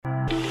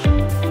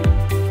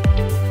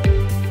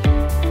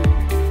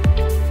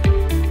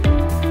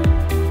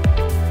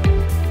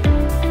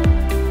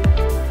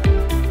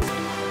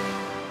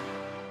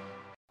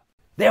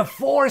There are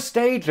 4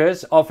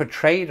 stages of a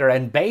trader,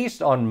 and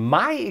based on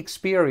my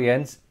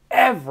experience,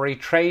 every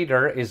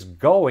trader is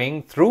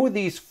going through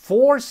these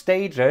 4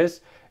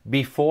 stages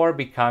before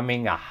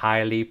becoming a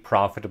highly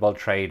profitable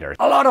trader.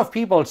 A lot of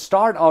people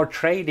start out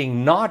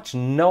trading not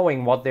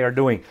knowing what they're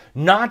doing,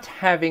 not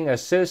having a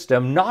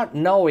system, not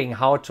knowing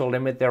how to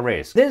limit their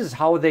risk. This is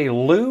how they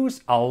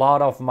lose a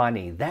lot of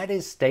money. That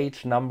is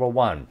stage number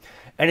 1.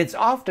 And it's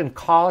often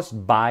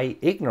caused by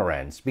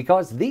ignorance,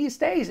 because these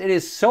days it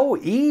is so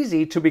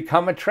easy to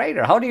become a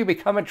trader. How do you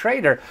become a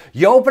trader?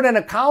 You open an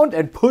account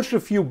and push a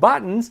few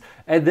buttons,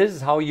 and this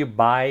is how you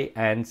buy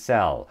and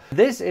sell.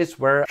 This is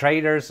where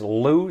traders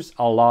lose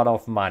a lot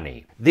of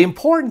money. The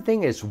important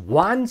thing is,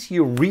 once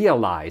you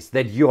realize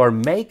that you are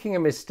making a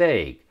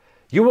mistake,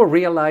 you will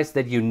realize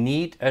that you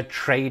need a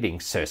trading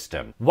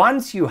system.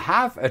 Once you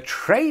have a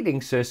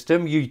trading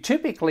system, you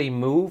typically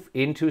move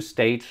into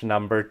stage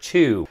number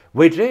 2,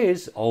 which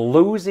is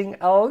losing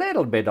a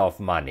little bit of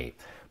money.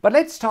 But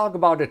let's talk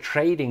about a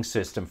trading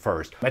system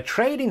first. A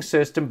trading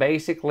system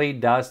basically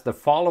does the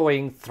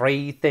following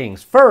 3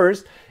 things.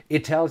 First,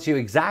 it tells you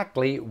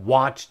exactly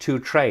what to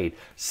trade.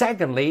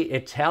 Secondly,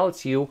 it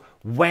tells you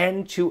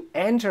when to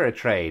enter a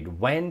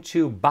trade, when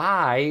to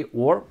buy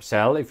or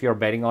sell if you're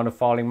betting on a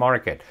falling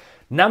market.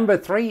 Number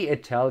 3,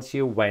 it tells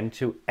you when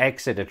to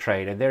exit a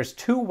trade. And there's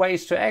 2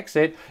 ways to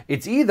exit.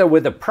 It's either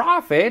with a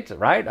profit,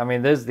 right? I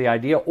mean, this is the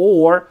idea,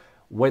 or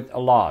with a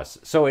loss.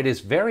 So it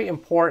is very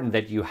important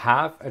that you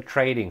have a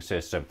trading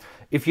system.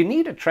 If you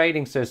need a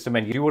trading system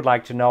and you would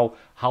like to know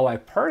how I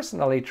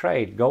personally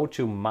trade, go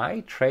to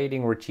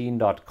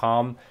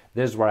mytradingroutine.com.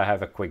 This is where I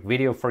have a quick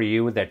video for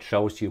you that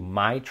shows you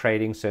my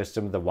trading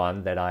system, the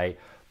one that I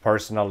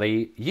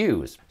personally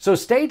use. So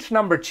stage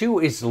number 2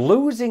 is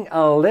losing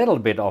a little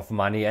bit of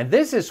money, and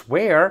this is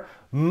where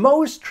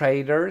most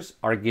traders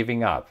are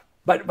giving up.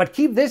 But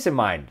keep this in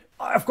mind.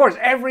 Of course,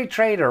 every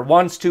trader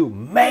wants to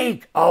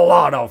make a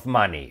lot of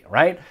money,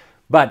 right?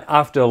 But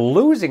after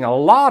losing a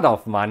lot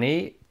of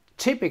money,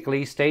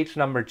 typically stage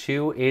number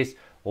 2 is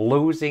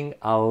losing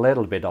a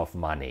little bit of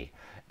money.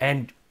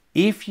 And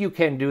if you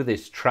can do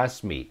this,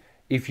 trust me,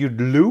 if you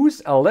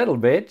lose a little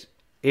bit,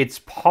 it's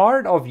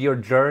part of your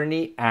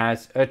journey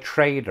as a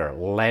trader.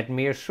 Let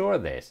me assure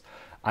this.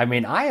 I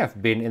mean, I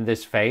have been in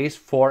this phase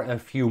for a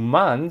few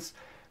months,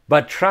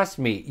 but trust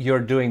me, you're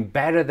doing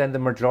better than the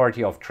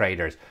majority of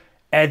traders.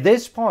 At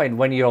this point,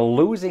 when you're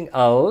losing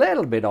a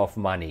little bit of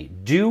money,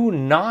 do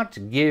not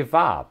give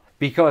up,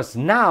 because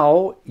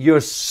now you're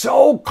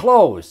so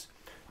close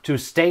to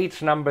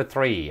stage number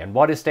 3. And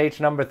what is stage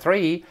number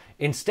 3?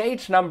 In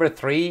stage number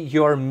 3,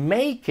 you're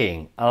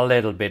making a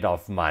little bit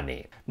of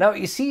money. Now,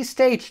 you see,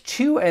 stage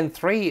 2 and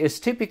 3 is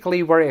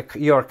typically where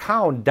your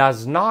account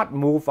does not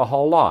move a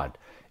whole lot.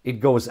 It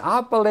goes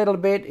up a little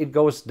bit, it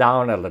goes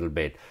down a little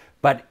bit.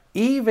 But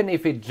even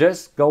if it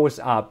just goes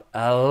up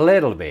a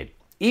little bit,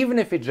 even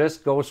if it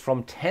just goes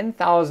from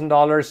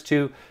 $10,000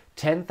 to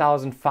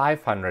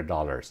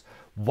 $10,500,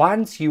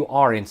 once you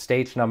are in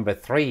stage number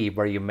 3,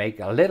 where you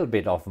make a little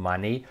bit of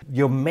money,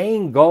 your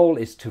main goal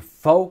is to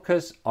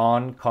focus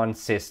on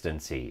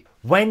consistency.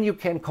 When you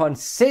can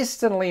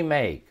consistently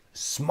make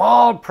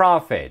small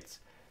profits,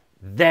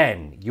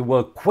 then you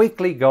will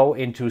quickly go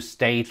into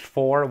stage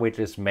 4, which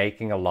is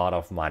making a lot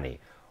of money.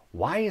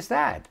 Why is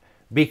that?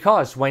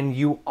 Because when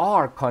you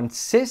are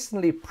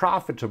consistently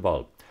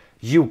profitable,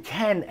 you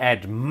can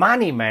add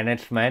money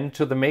management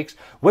to the mix,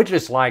 which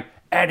is like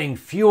adding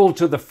fuel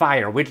to the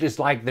fire, which is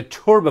like the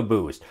turbo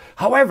boost.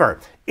 However,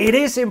 it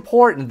is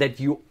important that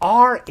you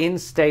are in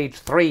stage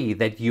 3,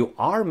 that you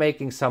are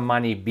making some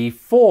money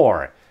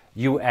before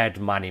you add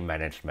money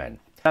management.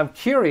 I'm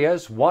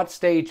curious what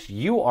stage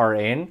you are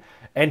in,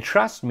 and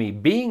trust me,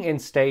 being in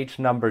stage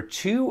number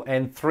 2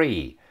 and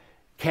 3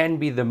 can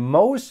be the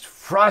most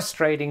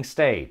frustrating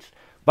stage.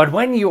 But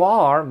when you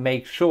are,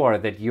 make sure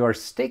that you're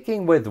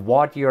sticking with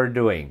what you're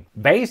doing.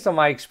 Based on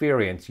my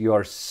experience,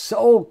 you're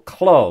so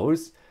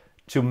close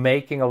to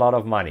making a lot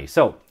of money.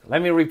 So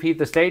let me repeat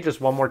the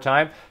stages one more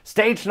time.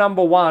 Stage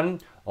number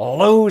 1,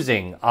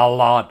 losing a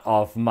lot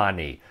of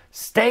money.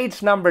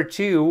 Stage number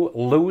 2,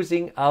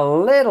 losing a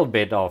little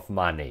bit of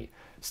money.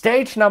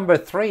 Stage number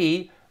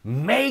 3,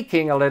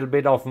 making a little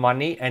bit of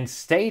money. And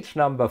stage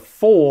number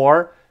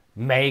 4,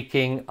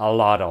 making a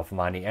lot of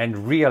money.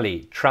 And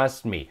really,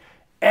 trust me,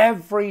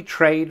 every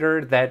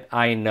trader that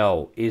I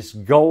know is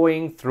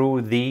going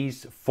through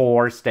these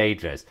 4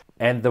 stages.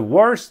 And the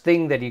worst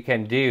thing that you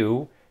can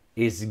do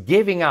is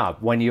giving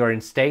up when you're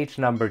in stage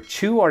number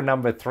 2 or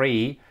number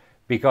 3,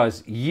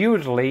 because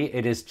usually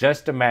it is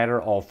just a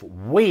matter of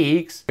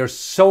weeks. You're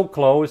so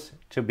close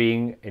to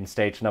being in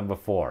stage number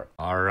 4.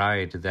 All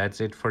right,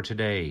 that's it for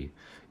today.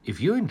 If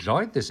you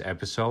enjoyed this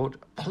episode,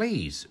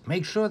 please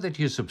make sure that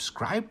you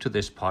subscribe to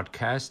this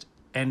podcast.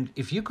 And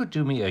if you could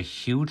do me a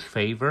huge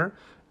favor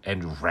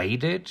and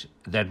rate it,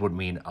 that would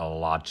mean a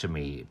lot to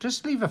me.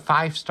 Just leave a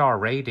 5-star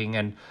rating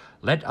and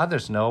let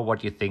others know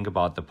what you think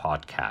about the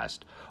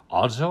podcast.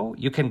 Also,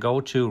 you can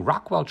go to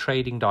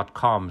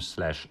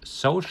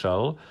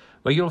rockwelltrading.com/social,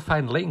 where you'll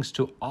find links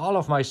to all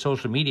of my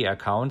social media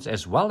accounts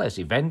as well as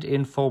event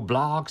info,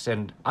 blogs,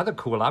 and other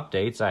cool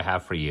updates I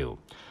have for you.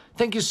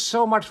 Thank you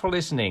so much for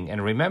listening,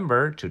 and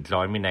remember to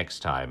join me next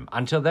time.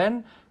 Until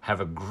then, have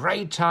a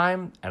great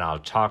time, and I'll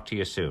talk to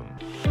you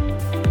soon.